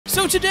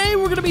So today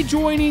we're going to be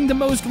joining the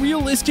most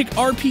realistic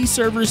RP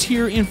servers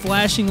here in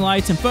Flashing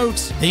Lights, and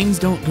folks, things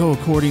don't go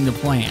according to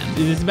plan.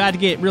 It's about to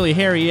get really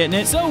hairy, isn't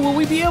it? So will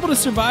we be able to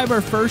survive our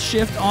first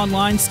shift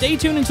online? Stay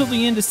tuned until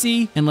the end to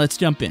see, and let's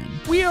jump in.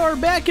 We are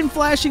back in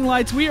Flashing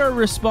Lights. We are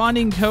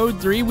responding code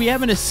 3. We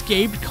have an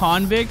escaped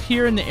convict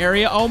here in the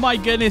area. Oh my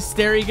goodness,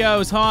 there he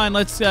goes. Hold on,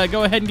 let's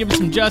go ahead and give him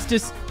some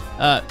justice.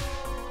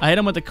 I hit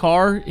him with the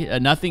car.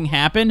 Nothing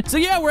happened. So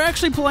yeah, we're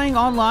actually playing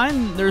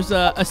online. There's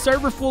a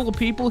server full of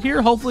people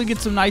here. Hopefully get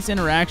some nice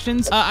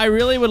interactions. I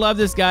really would love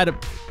this guy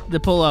to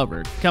pull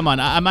over. Come on,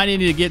 I might need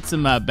to get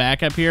some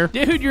backup here.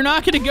 Dude, you're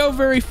not going to go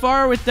very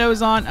far with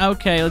those on.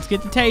 Okay, let's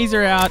get the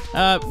taser out.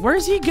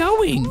 Where's he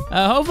going?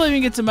 Hopefully we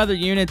can get some other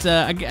units.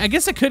 I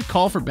guess I could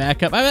call for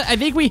backup. I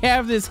think we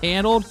have this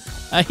handled.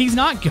 He's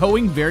not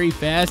going very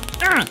fast.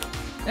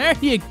 There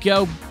you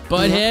go,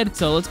 butthead.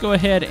 So let's go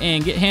ahead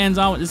and get hands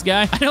on with this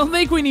guy. I don't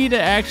think we need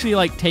to actually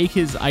like take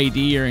his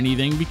ID or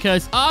anything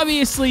because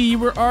obviously you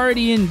were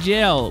already in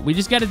jail. We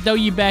just got to throw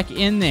you back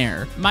in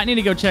there. Might need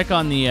to go check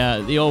on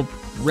the old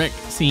wreck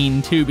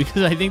scene too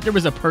because I think there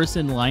was a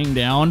person lying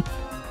down.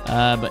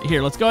 But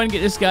here, let's go ahead and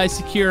get this guy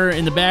secure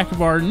in the back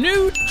of our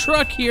new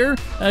truck here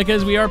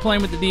because we are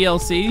playing with the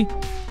DLC.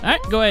 All right,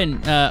 go ahead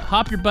and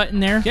hop your butt in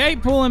there. Okay,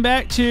 pulling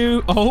back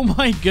to... Oh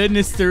my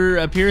goodness, there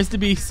appears to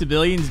be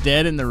civilians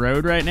dead in the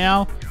road right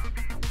now.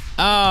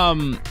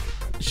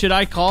 Should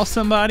I call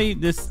somebody?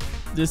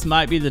 This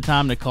might be the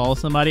time to call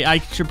somebody. I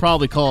should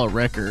probably call a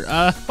wrecker.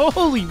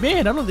 Holy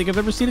man, I don't think I've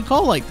ever seen a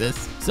call like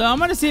this. So I'm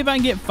gonna see if I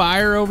can get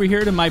fire over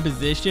here to my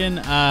position.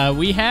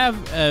 We have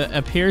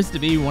appears to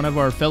be one of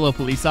our fellow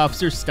police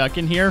officers stuck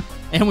in here,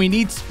 and we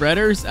need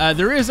spreaders.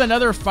 There is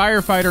another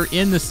firefighter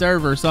in the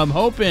server, so I'm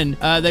hoping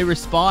they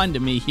respond to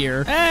me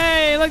here.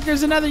 Hey, look,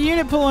 there's another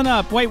unit pulling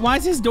up. Wait, why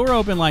is his door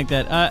open like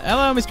that?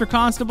 Hello, Mr.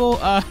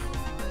 Constable.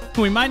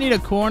 We might need a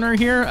corner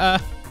here.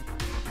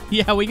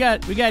 Yeah, we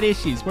got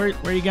issues. Where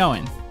are you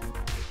going?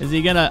 Is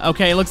he gonna...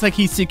 Okay, it looks like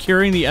he's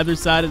securing the other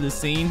side of the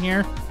scene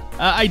here.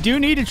 I do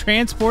need to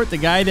transport the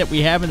guy that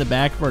we have in the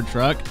back of our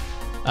truck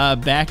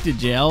back to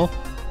jail.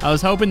 I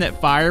was hoping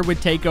that fire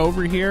would take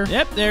over here.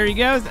 Yep, there he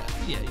goes.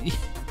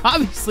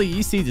 Obviously,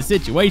 you see the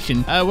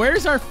situation.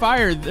 Where's our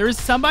fire? There's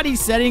somebody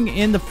sitting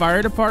in the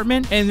fire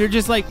department, and they're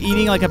just like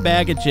eating like a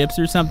bag of chips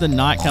or something,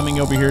 not coming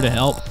over here to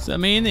help. So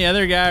me and the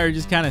other guy are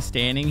just kind of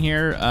standing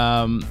here.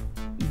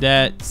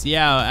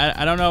 Yeah,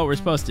 I don't know what we're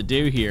supposed to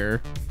do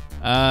here.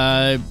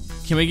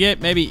 Can we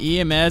get maybe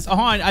EMS? Oh,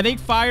 hold on, I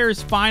think fire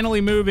is finally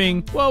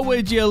moving. Well,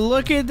 would you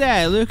look at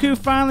that? Look who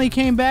finally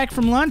came back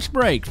from lunch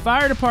break.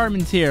 Fire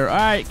department's here. All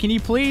right, can you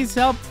please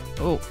help?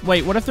 Oh,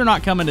 wait, what if they're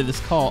not coming to this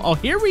call? Oh,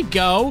 here we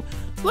go.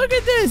 Look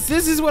at this.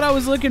 This is what I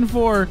was looking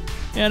for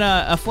in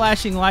a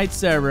Flashing Lights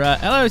server.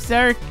 Hello,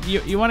 sir.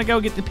 You want to go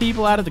get the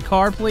people out of the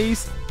car,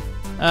 please?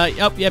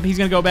 Yep, he's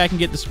going to go back and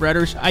get the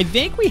spreaders. I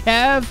think we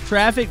have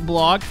traffic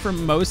blocked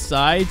from most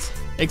sides,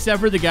 except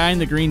for the guy in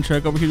the green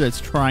truck over here that's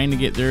trying to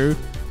get through.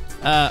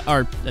 Or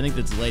I think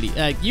that's a lady.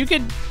 You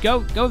could go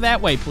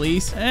that way,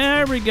 please.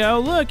 There we go.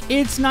 Look,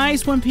 it's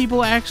nice when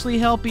people actually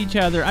help each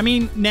other. I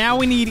mean, now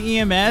we need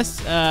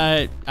EMS.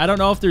 I don't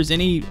know if there's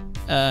any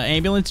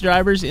ambulance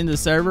drivers in the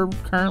server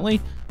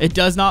currently. It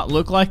does not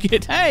look like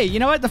it. Hey, you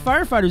know what? The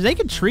firefighters, they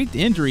can treat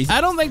the injuries. I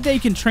don't think they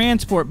can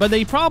transport, but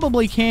they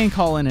probably can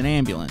call in an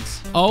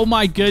ambulance. Oh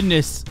my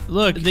goodness.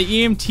 Look, the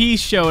EMTs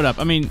showed up.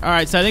 I mean, all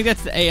right, so I think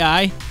that's the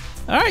AI.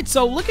 All right,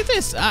 so look at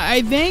this.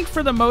 I think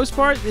for the most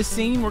part, this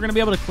scene, we're gonna be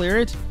able to clear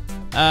it.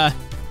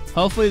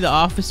 Hopefully the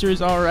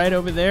officer's all right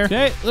over there.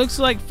 Okay, looks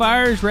like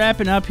fire's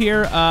wrapping up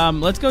here.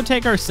 Let's go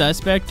take our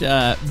suspect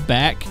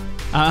back.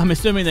 I'm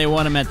assuming they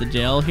want him at the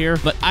jail here,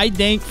 but I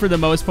think for the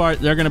most part,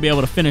 they're going to be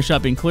able to finish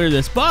up and clear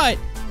this, but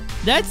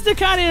that's the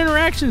kind of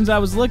interactions I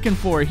was looking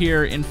for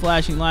here in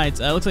Flashing Lights.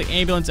 Looks like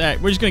ambulance,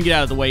 we're just going to get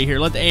out of the way here.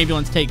 Let the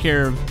ambulance take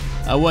care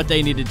of what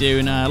they need to do,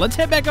 and let's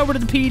head back over to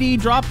the PD,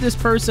 drop this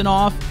person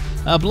off,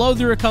 blow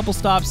through a couple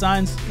stop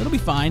signs. It'll be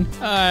fine.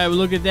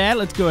 Look at that.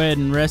 Let's go ahead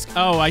and risk.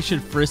 Oh, I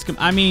should frisk him.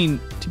 I mean,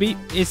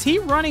 is he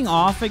running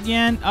off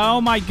again?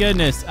 Oh my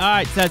goodness. All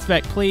right,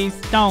 suspect, please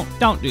don't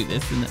do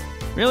this.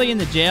 Really, in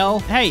the jail?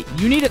 Hey,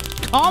 you need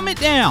to calm it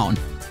down.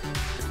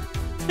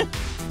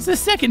 It's the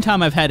second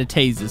time I've had to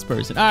tase this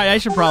person. All right, I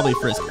should probably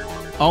frisk her.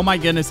 Oh my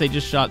goodness, they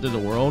just shot through the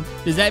world.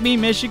 Does that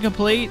mean mission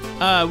complete?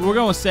 We're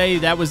gonna say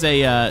that was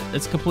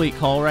that's a complete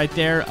call right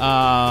there.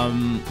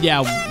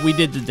 Yeah, we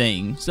did the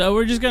thing. So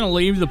we're just gonna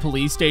leave the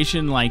police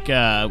station like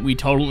we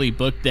totally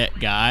booked that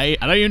guy.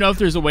 I don't even know if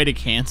there's a way to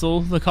cancel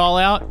the call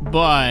out,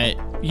 but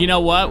you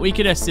know what? We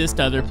could assist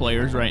other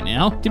players right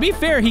now. To be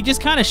fair, he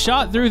just kind of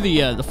shot through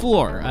the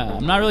floor.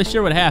 I'm not really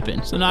sure what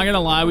happened. So not gonna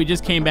lie, we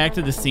just came back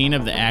to the scene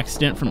of the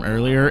accident from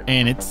earlier,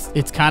 and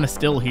it's kind of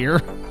still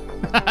here.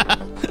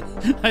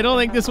 I don't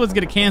think this one's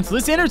gonna cancel.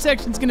 This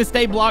intersection's gonna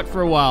stay blocked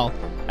for a while.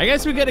 I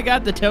guess we could have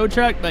got the tow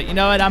truck, but you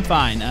know what? I'm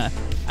fine.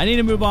 I need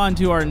to move on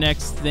to our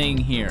next thing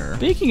here.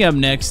 Speaking of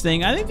next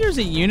thing, I think there's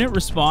a unit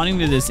responding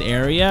to this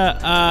area.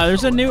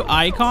 There's a new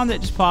icon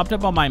that just popped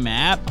up on my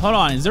map. Hold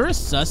on, is there a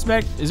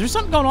suspect? Is there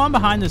something going on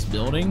behind this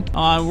building?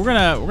 We're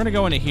gonna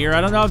go into here.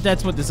 I don't know if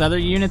that's what this other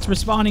unit's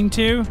responding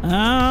to.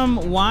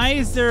 Why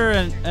is there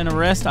an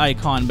arrest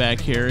icon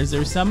back here? Is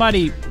there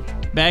somebody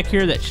back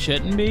here that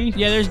shouldn't be?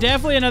 Yeah, there's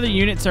definitely another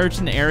unit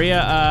searching the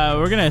area.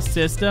 We're gonna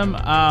assist them.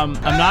 I'm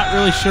not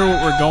really sure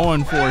what we're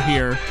going for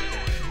here.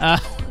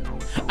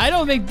 I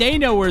don't think they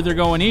know where they're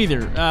going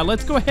either.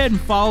 Let's go ahead and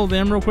follow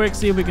them real quick,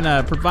 see if we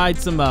can provide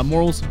some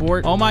moral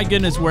support. Oh my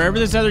goodness, wherever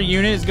this other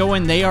unit is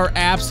going, they are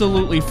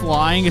absolutely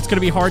flying. It's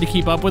gonna be hard to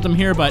keep up with them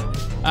here, but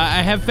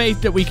I have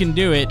faith that we can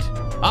do it.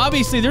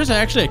 Obviously, there's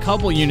actually a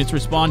couple units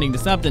responding to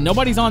something.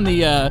 Nobody's on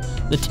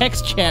the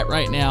text chat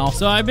right now.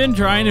 So I've been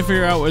trying to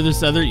figure out where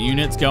this other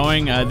unit's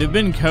going. They've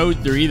been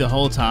code 3 the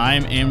whole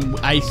time, and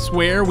I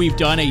swear we've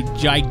done a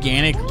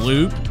gigantic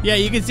loop. Yeah,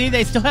 you can see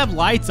they still have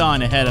lights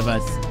on ahead of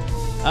us.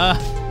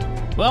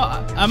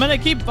 Well, I'm gonna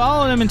keep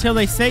following them until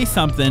they say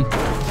something.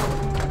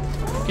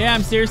 Okay,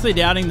 I'm seriously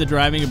doubting the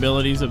driving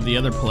abilities of the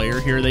other player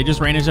here. They just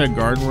ran into a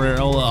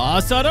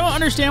guardrail. So I don't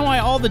understand why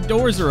all the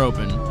doors are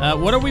open.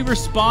 What are we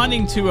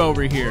responding to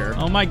over here?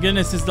 Oh my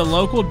goodness, is the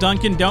local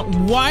Dunkin'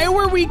 Why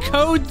were we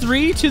code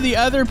 3 to the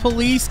other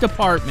police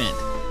department?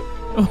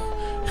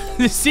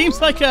 This seems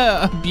like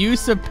a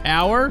abuse of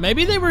power.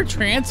 Maybe they were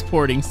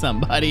transporting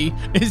somebody.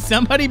 Is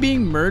somebody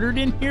being murdered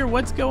in here?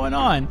 What's going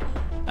on?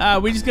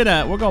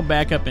 We're going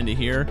back up into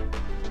here.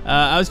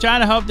 I was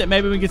trying to hope that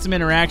maybe we get some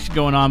interaction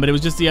going on, but it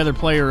was just the other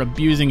player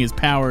abusing his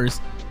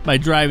powers by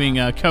driving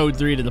code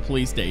 3 to the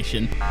police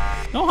station.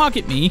 Don't honk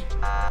at me.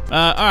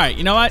 All right,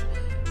 you know what?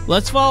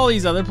 Let's follow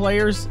these other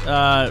players.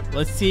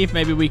 Let's see if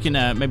maybe we can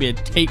maybe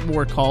take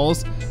more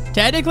calls.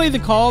 Technically, the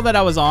call that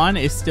I was on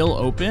is still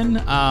open.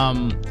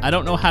 I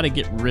don't know how to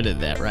get rid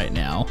of that right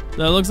now.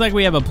 So it looks like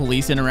we have a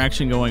police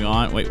interaction going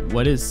on. Wait,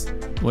 what is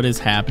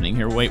happening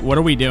here? Wait, what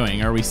are we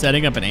doing? Are we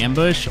setting up an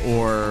ambush,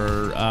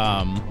 or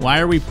why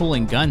are we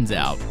pulling guns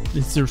out?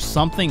 Is there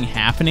something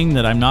happening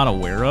that I'm not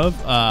aware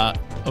of?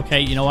 Okay,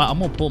 you know what? I'm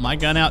gonna pull my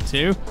gun out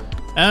too.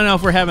 I don't know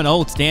if we're having an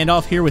old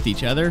standoff here with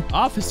each other.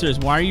 Officers,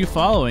 why are you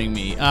following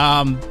me?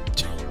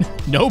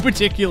 No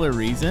particular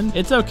reason.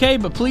 It's okay,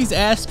 but please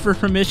ask for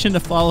permission to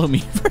follow me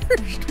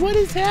first. What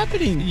is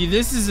happening?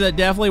 This is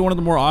definitely one of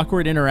the more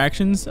awkward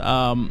interactions.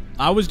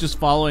 I was just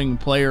following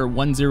player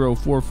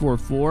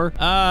 10444.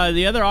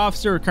 The other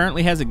officer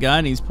currently has a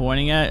gun he's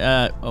pointing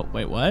at. Oh,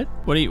 wait, what?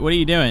 What are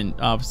you doing,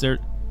 officer?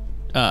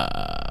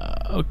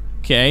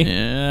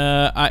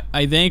 Okay.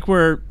 I think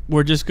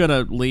we're just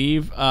gonna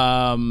leave.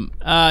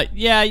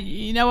 Yeah,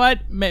 you know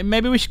what?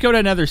 Maybe we should go to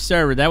another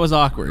server. That was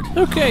awkward.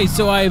 Okay,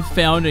 so I've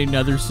found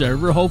another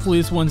server. Hopefully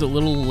this one's a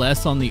little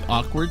less on the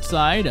awkward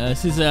side.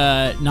 This is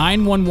a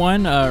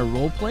 911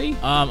 roleplay.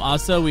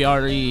 Also, we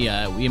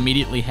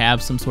immediately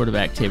have some sort of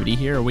activity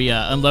here. Are we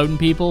unloading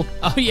people?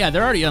 Oh yeah,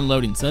 they're already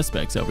unloading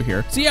suspects over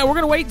here. So yeah, we're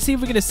gonna wait and see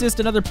if we can assist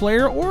another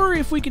player, or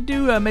if we could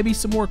do maybe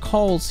some more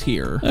calls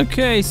here.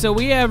 Okay, so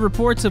we have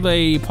reports of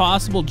a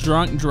possible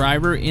drunk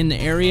driver in the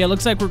area.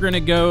 Looks like we're gonna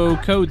go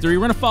code 3.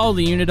 We're gonna follow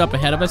the unit up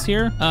ahead of us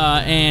here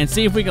and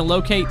see if we can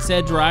locate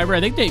said driver. I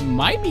think they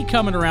might be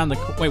coming around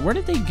the... Wait, where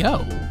did they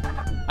go?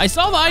 I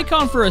saw the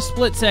icon for a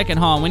split second.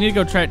 Hold on, we need to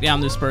go track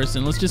down this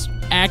person. Let's just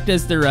act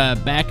as their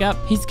backup.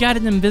 He's got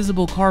an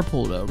invisible car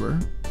pulled over.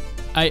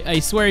 I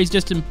swear he's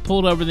just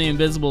pulled over the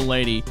invisible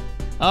lady.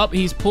 Oh,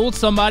 he's pulled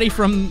somebody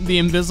from the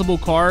invisible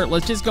car.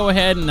 Let's just go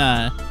ahead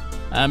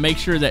and make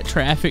sure that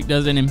traffic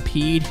doesn't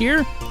impede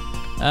here.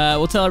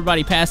 We'll tell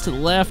everybody pass to the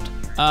left.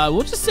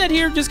 We'll just sit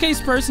here just in case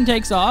the person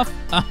takes off.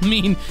 I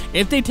mean,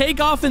 if they take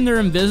off in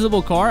their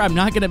invisible car, I'm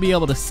not going to be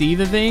able to see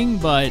the thing,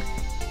 but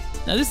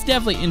now this is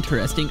definitely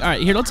interesting. All right,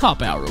 here, let's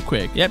hop out real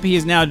quick. Yep, he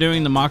is now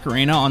doing the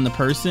Macarena on the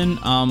person.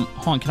 Hold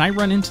on, can I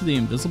run into the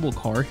invisible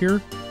car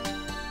here?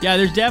 Yeah,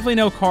 there's definitely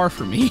no car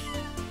for me.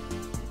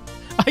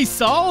 I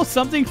saw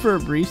something for a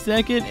brief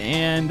second,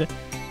 and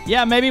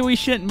yeah, maybe we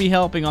shouldn't be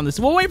helping on this.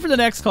 We'll wait for the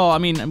next call. I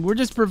mean, we're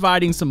just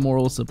providing some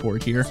moral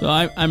support here. So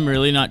I'm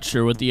really not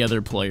sure what the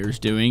other player's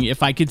doing.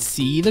 If I could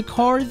see the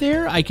car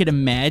there, I could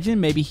imagine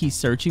maybe he's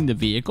searching the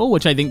vehicle,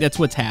 which I think that's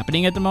what's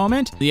happening at the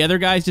moment. The other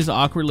guy's just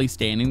awkwardly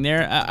standing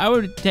there. I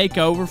would take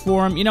over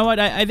for him. You know what?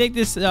 I think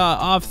this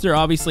officer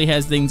obviously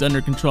has things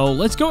under control.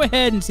 Let's go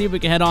ahead and see if we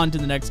can head on to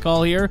the next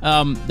call here.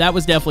 That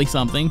was definitely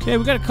something. Okay,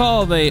 we got a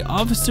call. The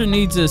officer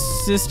needs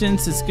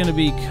assistance. It's going to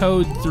be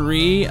code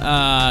 3.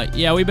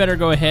 Yeah, we better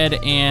go ahead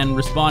and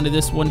respond to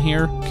this one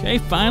here. Okay,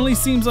 finally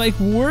seems like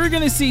we're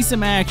gonna see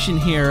some action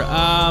here.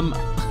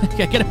 I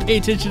gotta pay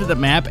attention to the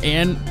map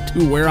and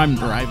to where I'm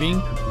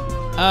driving.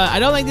 I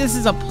don't think this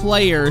is a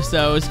player,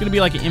 so it's gonna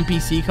be like an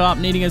NPC cop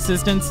needing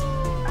assistance.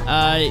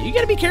 You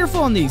gotta be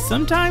careful on these.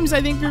 Sometimes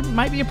I think there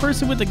might be a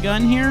person with a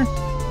gun here.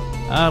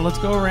 Let's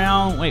go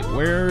around. Wait,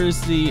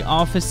 where's the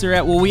officer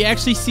at? Well, we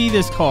actually see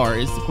this car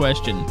is the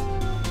question.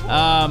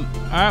 All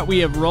right, we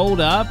have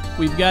rolled up.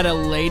 We've got a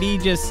lady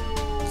just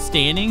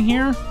standing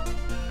here.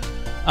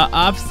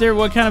 Officer,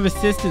 what kind of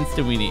assistance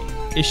do we need?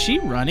 Is she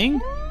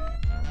running?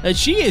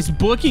 She is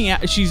booking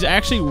out. She's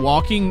actually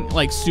walking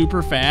like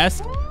super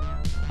fast.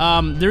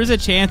 There's a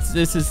chance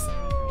this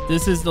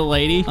is the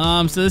lady.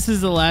 So this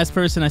is the last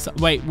person I saw.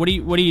 Wait, what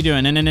are you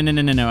doing?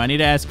 No. I need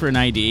to ask for an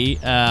ID.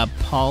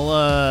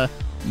 Paula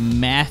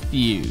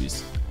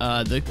Matthews.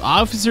 The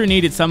officer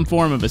needed some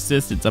form of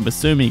assistance. I'm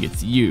assuming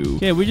it's you.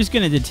 Okay, we're just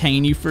gonna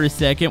detain you for a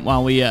second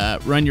while we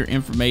run your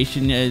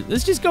information.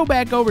 Let's just go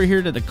back over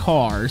here to the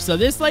car. So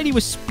this lady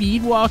was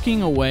speed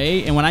walking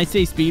away, and when I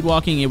say speed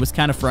walking, it was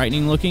kind of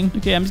frightening looking.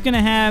 Okay, I'm just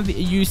gonna have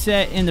you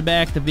set in the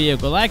back of the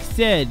vehicle. Like I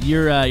said,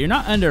 you're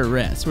not under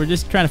arrest. We're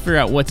just trying to figure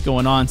out what's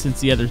going on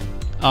since the other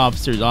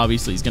officers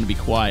obviously is going to be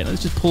quiet.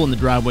 Let's just pull in the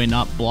driveway,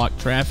 not block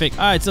traffic.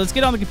 All right, so let's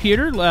get on the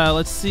computer.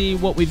 Let's see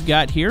what we've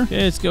got here.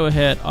 Okay, let's go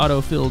ahead.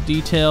 Autofill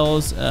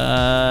details.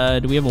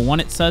 Do we have a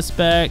wanted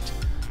suspect?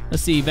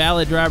 Let's see.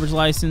 Valid driver's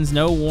license.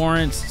 No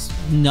warrants.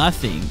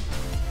 Nothing.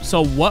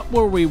 So what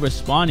were we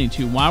responding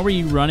to? Why were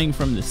you running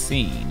from the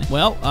scene?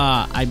 Well,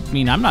 I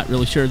mean, I'm not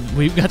really sure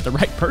we've got the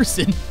right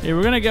person. Okay,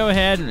 we're going to go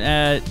ahead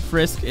and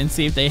frisk and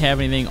see if they have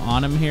anything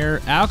on them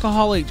here.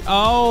 Alcoholic.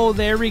 Oh,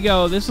 there we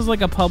go. This is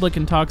like a public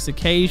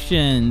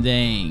intoxication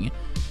thing.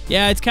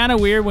 Yeah, it's kind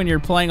of weird when you're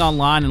playing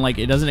online and like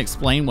it doesn't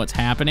explain what's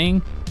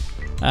happening.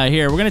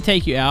 Here, we're going to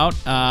take you out.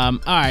 All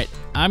right,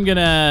 I'm going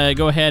to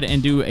go ahead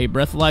and do a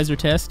breathalyzer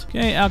test.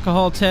 Okay,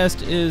 alcohol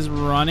test is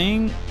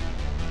running.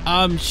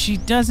 She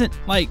doesn't,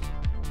 like,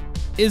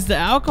 is the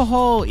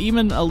alcohol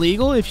even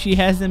illegal if she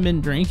hasn't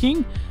been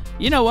drinking?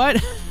 You know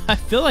what? I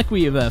feel like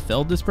we have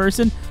failed this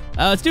person.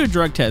 Let's do a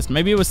drug test.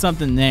 Maybe it was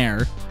something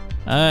there.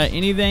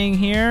 Anything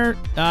here?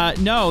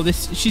 No,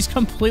 she's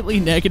completely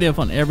negative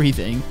on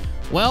everything.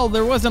 Well,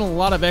 there wasn't a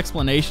lot of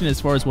explanation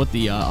as far as what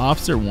the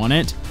officer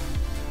wanted.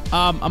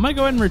 I'm gonna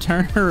go ahead and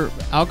return her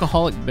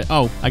alcoholic.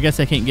 Oh, I guess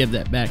I can't give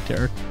that back to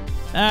her.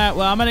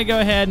 Well, I'm gonna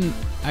go ahead and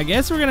I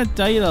guess we're gonna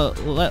tell you to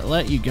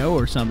let you go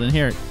or something.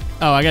 Here.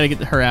 Oh, I gotta get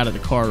her out of the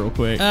car real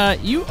quick.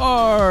 You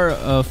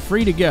are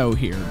free to go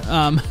here.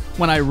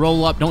 When I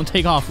roll up, don't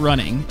take off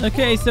running.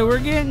 Okay, so we're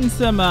getting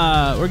some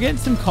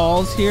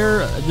calls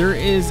here. There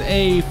is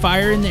a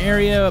fire in the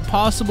area,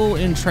 possible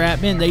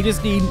entrapment. They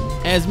just need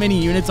as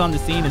many units on the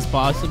scene as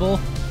possible.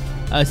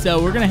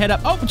 So we're gonna head up.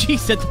 Oh,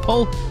 geez, at the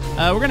pole.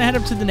 We're gonna head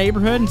up to the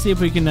neighborhood and see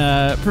if we can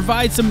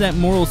provide some of that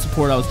moral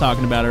support I was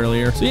talking about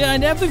earlier. So yeah, I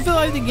definitely feel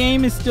like the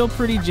game is still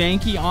pretty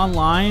janky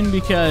online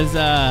because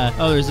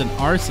oh, there's an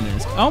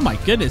arsonist. Oh my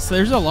goodness,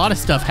 there's a lot of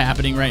stuff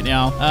happening right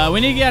now. We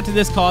need to get out to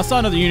this call. I saw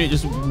another unit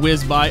just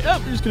whiz by. Oh,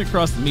 we're just gonna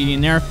cross the median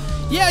there.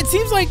 Yeah, it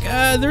seems like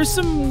there's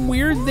some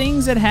weird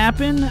things that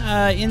happen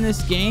in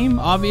this game.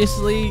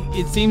 Obviously,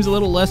 it seems a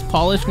little less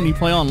polished when you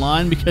play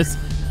online because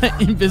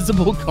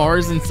invisible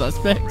cars and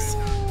suspects.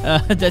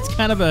 That's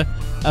kind of a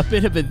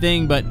bit of a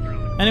thing, but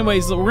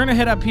anyways, we're gonna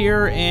head up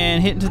here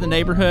and hit into the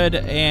neighborhood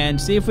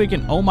and see if we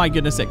can. Oh my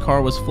goodness, that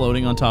car was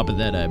floating on top of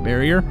that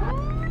barrier.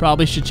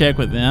 Probably should check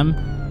with them.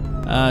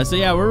 So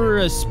yeah, we're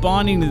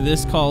responding to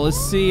this call. Let's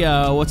see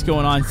what's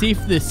going on. See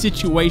if the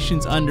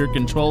situation's under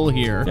control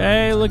here.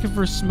 Okay, looking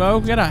for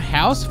smoke. We got a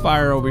house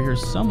fire over here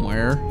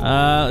somewhere.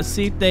 Let's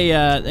see if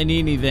they need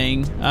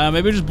anything.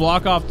 Maybe just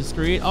block off the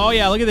street. Oh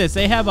yeah, look at this.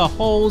 They have a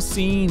whole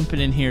scene put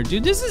in here.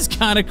 Dude, this is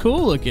kind of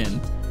cool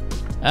looking.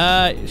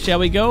 Shall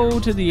we go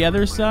to the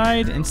other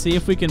side and see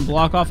if we can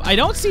block off? I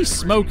don't see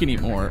smoke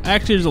anymore.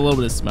 Actually, there's a little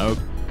bit of smoke.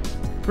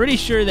 Pretty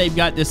sure they've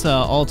got this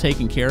all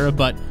taken care of,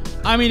 but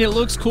I mean, it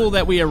looks cool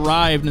that we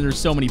arrived and there's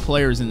so many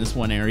players in this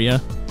one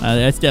area.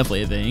 That's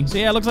definitely a thing. So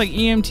yeah, it looks like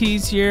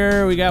EMT's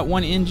here. We got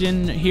one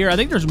engine here. I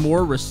think there's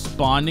more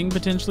responding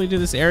potentially to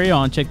this area.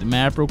 I'll check the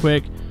map real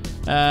quick.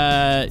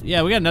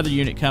 Yeah, we got another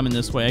unit coming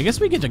this way. I guess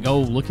we get to go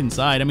look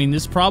inside. I mean,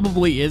 this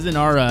probably isn't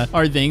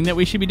our thing that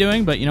we should be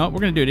doing, but you know what?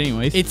 We're gonna do it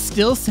anyways. It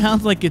still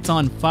sounds like it's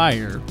on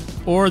fire.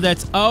 Or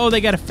that's, oh,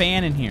 they got a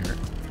fan in here.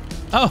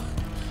 Oh,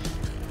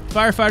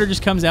 firefighter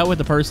just comes out with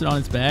the person on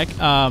its back.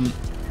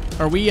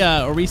 Are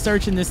we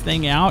searching this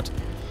thing out?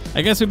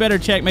 I guess we better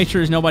check, make sure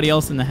there's nobody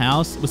else in the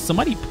house. Was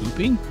somebody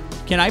pooping?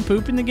 Can I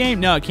poop in the game?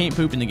 No, I can't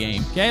poop in the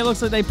game. Okay,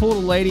 looks like they pulled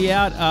a lady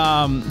out.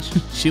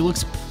 She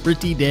looks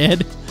pretty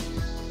dead.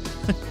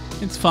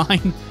 It's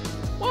fine.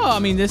 Well, I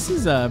mean, this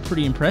is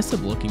pretty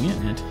impressive looking,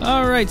 isn't it?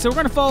 All right, so we're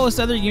gonna follow this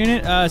other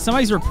unit.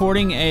 Somebody's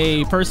reporting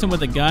a person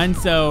with a gun.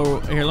 So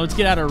here, let's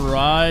get out of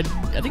Rod.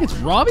 I think it's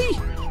Robbie.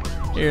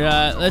 Here,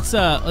 let's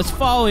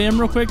follow him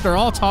real quick. They're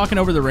all talking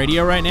over the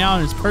radio right now,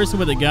 and it's a person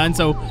with a gun.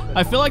 So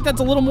I feel like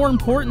that's a little more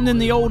important than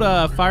the old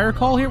fire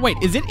call here. Wait,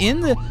 is it in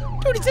the?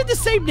 Dude, it's in the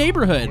same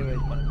neighborhood.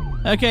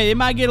 Okay, it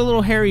might get a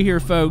little hairy here,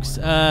 folks.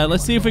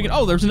 Let's see if we can.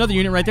 Oh, there's another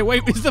unit right there.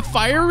 Wait, is the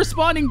fire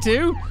responding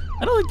too?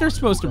 I don't think they're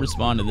supposed to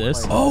respond to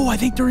this. Oh, I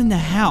think they're in the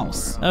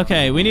house.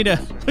 Okay, we need to.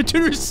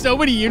 Dude, there's so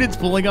many units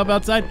pulling up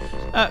outside.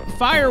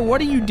 Fire,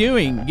 what are you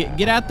doing?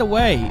 Get out the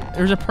way.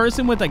 There's a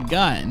person with a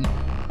gun.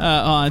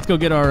 Let's go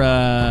get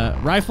our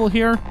rifle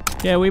here.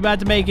 Yeah, we about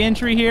to make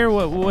entry here.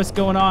 What's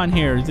going on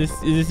here? Is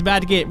this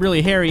about to get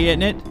really hairy,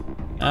 isn't it?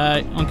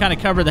 I'm kind of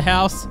cover the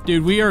house.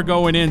 Dude, we are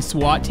going in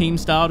SWAT team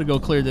style to go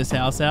clear this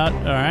house out.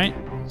 All right.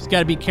 Just got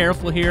to be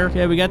careful here.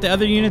 Okay, we got the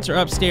other units are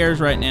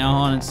upstairs right now.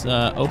 Hold on, let's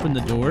open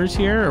the doors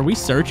here. Are we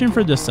searching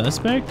for the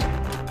suspect?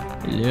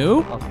 Hello?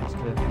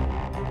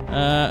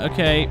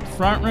 Okay,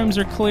 front rooms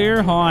are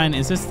clear. Hold on,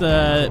 is this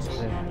the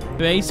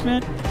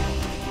basement?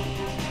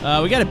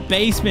 We got a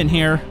basement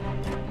here.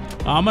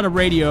 I'm gonna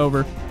radio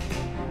over.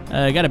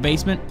 Got a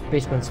basement?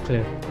 Basement's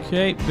clear.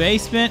 Okay,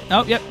 basement.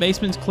 Oh, yep,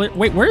 basement's clear.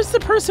 Wait, where's the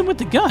person with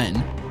the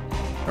gun?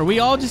 Are we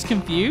all just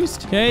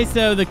confused? Okay,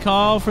 so the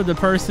call for the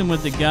person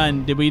with the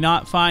gun. Did we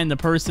not find the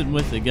person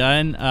with the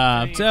gun?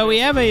 So we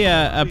have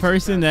a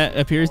person that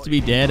appears to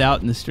be dead out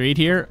in the street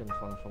here.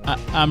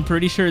 I'm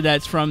pretty sure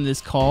that's from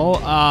this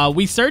call.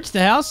 We searched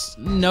the house.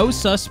 No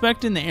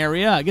suspect in the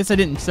area. I guess I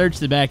didn't search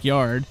the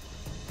backyard.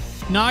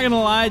 Not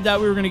gonna lie, thought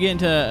we were gonna get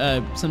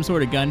into some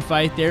sort of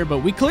gunfight there, but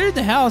we cleared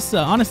the house.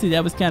 Honestly,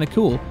 that was kind of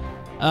cool.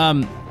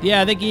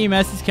 Yeah, I think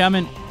EMS is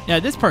coming. Yeah,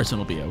 this person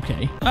will be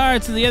okay. All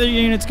right, so the other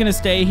unit's gonna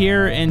stay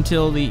here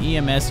until the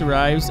EMS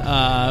arrives.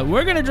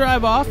 We're gonna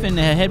drive off and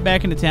head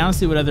back into town,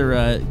 see what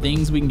other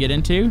things we can get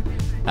into.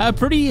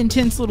 Pretty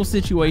intense little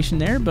situation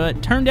there,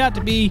 but turned out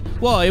to be,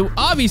 well, it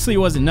obviously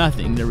wasn't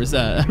nothing. There was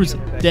a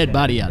dead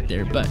body out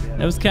there, but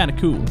that was kind of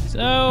cool.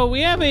 So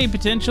we have a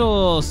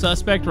potential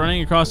suspect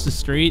running across the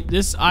street.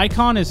 This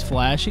icon is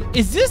flashing.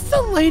 Is this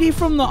the lady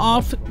from the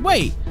off?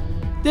 Wait.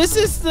 This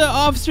is the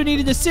officer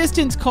needed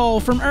assistance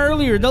call from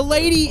earlier. The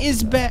lady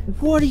is back.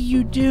 What are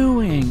you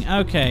doing?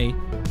 Okay.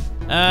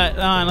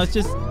 Let's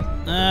just,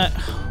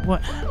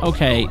 what?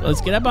 Okay,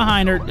 let's get up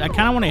behind her. I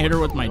kind of want to hit her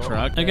with my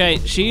truck. Okay,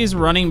 she is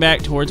running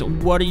back towards,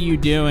 what are you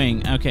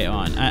doing? Okay,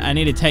 I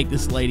need to take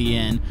this lady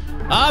in.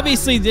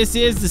 Obviously, this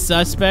is the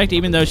suspect,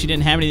 even though she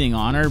didn't have anything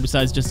on her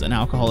besides just an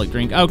alcoholic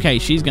drink. Okay,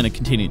 she's going to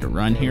continue to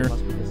run here.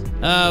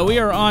 We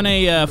are on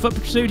a foot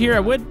pursuit here. I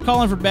would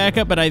call in for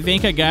backup, but I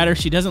think I got her.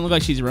 She doesn't look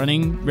like she's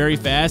running very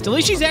fast. At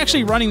least she's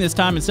actually running this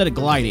time instead of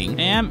gliding.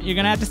 Ma'am, you're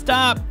going to have to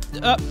stop.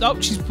 Oh,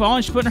 she's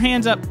falling. She's putting her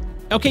hands up.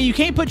 Okay, you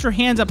can't put your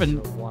hands up and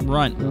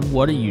run.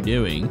 What are you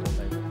doing?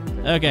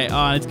 Okay,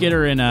 let's get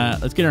her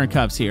in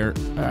cuffs here.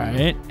 All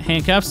right,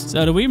 handcuffs.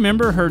 So do we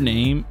remember her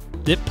name?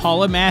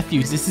 Paula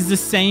Matthews. This is the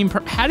same.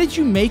 How did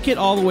you make it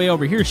all the way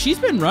over here? She's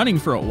been running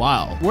for a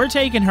while. We're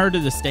taking her to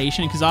the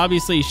station because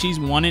obviously she's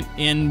wanted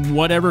in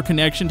whatever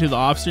connection to the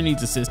officer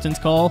needs assistance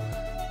call.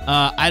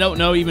 I don't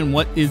know even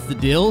what is the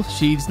deal.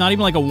 She's not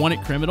even like a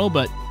wanted criminal,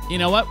 but you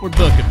know what? We're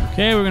booking her.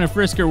 Okay, we're gonna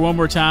frisk her one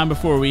more time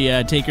before we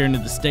take her into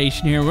the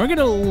station here. We're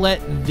gonna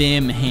let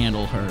them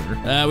handle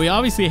her. We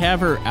obviously have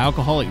her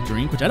alcoholic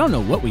drink, which I don't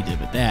know what we did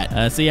with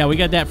that. So yeah, we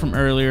got that from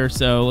earlier.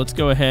 So let's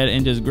go ahead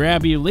and just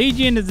grab you, lead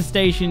you into the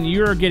station.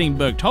 You're getting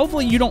booked.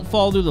 Hopefully you don't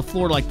fall through the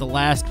floor like the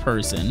last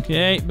person.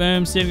 Okay,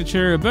 boom,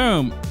 signature,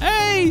 boom.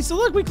 Hey, so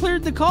look, we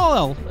cleared the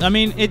call. I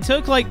mean, it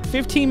took like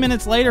 15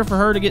 minutes later for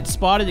her to get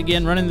spotted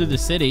again running through the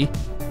city.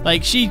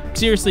 Like, she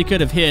seriously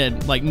could have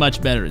hid like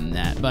much better than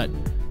that, but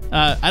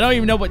I don't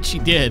even know what she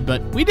did,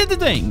 but we did the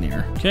thing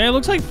there. Okay, it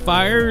looks like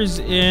fire's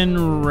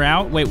en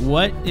route. Wait,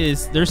 what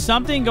is, there's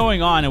something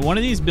going on and one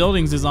of these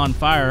buildings is on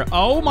fire.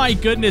 Oh my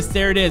goodness,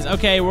 there it is.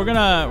 Okay, we're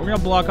gonna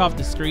block off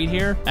the street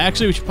here.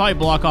 Actually, we should probably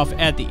block off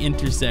at the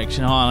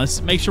intersection. Hold on,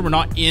 let's make sure we're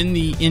not in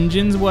the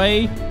engine's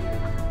way.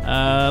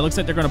 Looks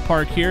like they're gonna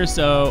park here,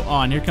 so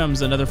here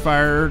comes another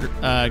fire. Go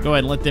ahead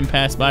and let them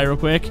pass by real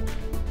quick.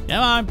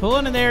 Come on, pull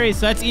into there.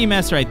 So that's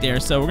EMS right there,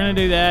 so we're gonna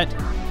do that.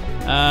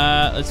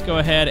 Let's go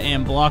ahead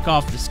and block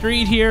off the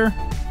street here.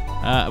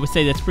 I would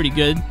say that's pretty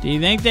good. Do you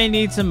think they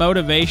need some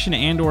motivation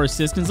and or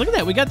assistance? Look at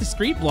that, we got the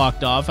street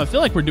blocked off. I feel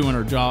like we're doing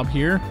our job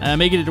here.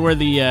 Making it to where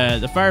the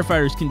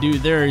firefighters can do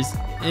theirs.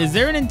 Is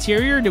there an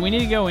interior? Do we need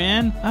to go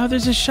in? Oh,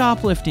 there's a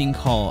shoplifting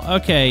call.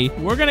 Okay,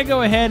 we're gonna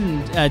go ahead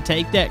and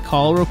take that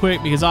call real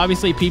quick because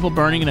obviously people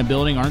burning in a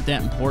building aren't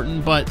that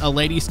important, but a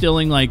lady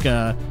stealing like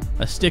a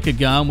stick of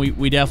gum,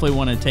 we definitely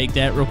want to take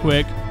that real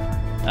quick.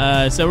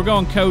 So we're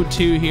going code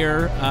 2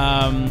 here.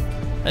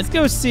 Let's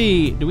go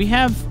see. Do we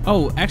have...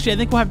 Oh, actually, I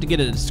think we'll have to get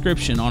a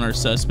description on our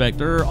suspect.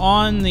 They're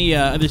on the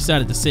other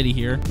side of the city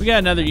here. We got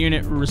another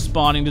unit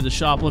responding to the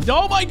shoplift.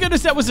 Oh my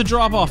goodness, that was a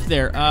drop-off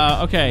there.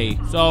 Okay,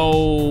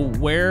 so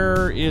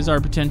where is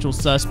our potential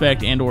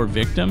suspect and or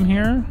victim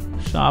here?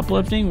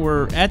 Shoplifting.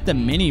 We're at the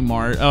mini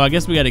mart. Oh, I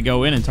guess we got to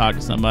go in and talk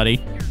to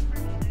somebody.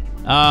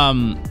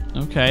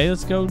 Okay,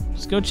 let's go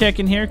check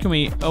in here. Can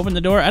we open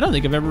the door? I don't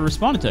think I've ever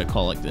responded to a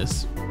call like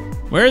this.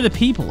 Where are the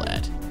people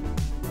at?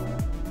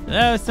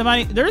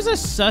 Somebody,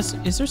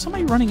 is there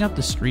somebody running up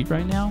the street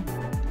right now?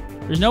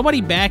 There's nobody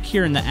back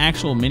here in the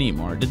actual mini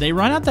mart. Did they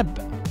run out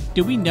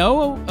do we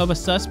know of a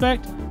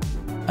suspect?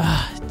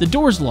 The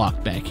door's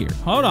locked back here.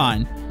 Hold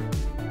on.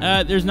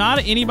 There's not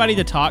anybody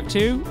to talk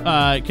to.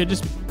 It could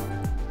just,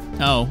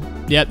 oh,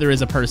 yeah, there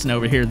is a person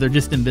over here. They're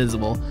just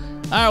invisible.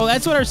 All right, well,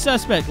 that's what our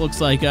suspect looks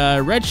like.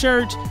 Red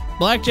shirt,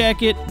 black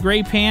jacket,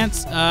 gray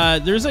pants.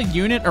 There's a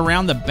unit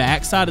around the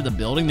back side of the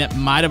building that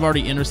might have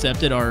already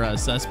intercepted our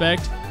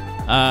suspect.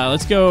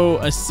 Let's go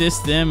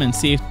assist them and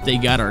see if they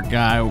got our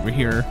guy over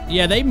here.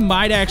 Yeah, they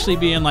might actually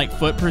be in like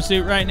foot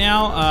pursuit right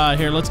now.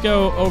 Here, let's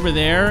go over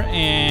there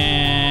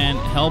and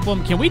help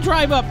them. Can we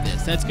drive up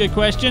this? That's a good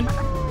question.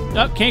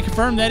 Oh, can't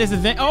confirm that is a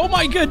thing. Oh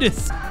my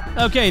goodness.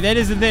 Okay, that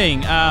is a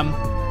thing.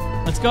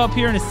 Let's go up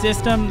here in the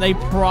system. They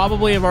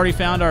probably have already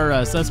found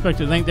our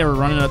suspect. I think they were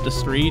running up the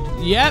street.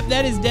 Yep,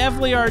 that is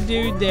definitely our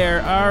dude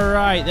there. All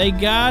right, they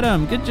got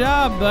him. Good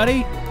job,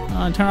 buddy.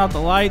 Turn off the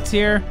lights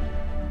here.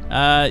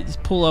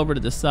 Just pull over to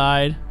the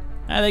side.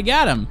 They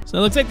got him. So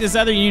it looks like this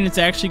other unit's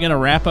actually going to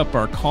wrap up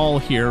our call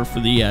here for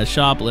the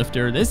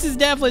shoplifter. This is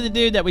definitely the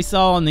dude that we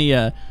saw on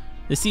the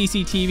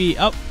CCTV.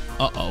 Oh,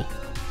 uh-oh.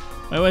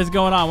 Wait, what is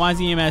going on? Why is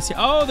EMS here?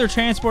 Oh, they're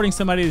transporting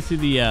somebody to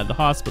the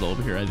hospital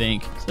over here, I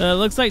think. So it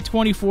looks like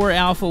 24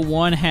 Alpha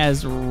 1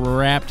 has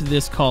wrapped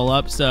this call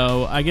up.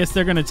 So I guess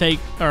they're going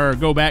to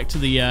go back to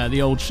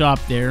the old shop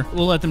there.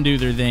 We'll let them do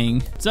their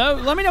thing. So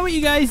let me know what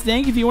you guys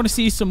think. If you want to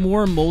see some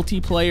more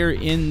multiplayer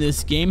in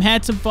this game.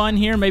 Had some fun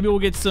here. Maybe we'll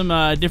get some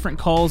different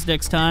calls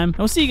next time.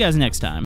 I'll see you guys next time.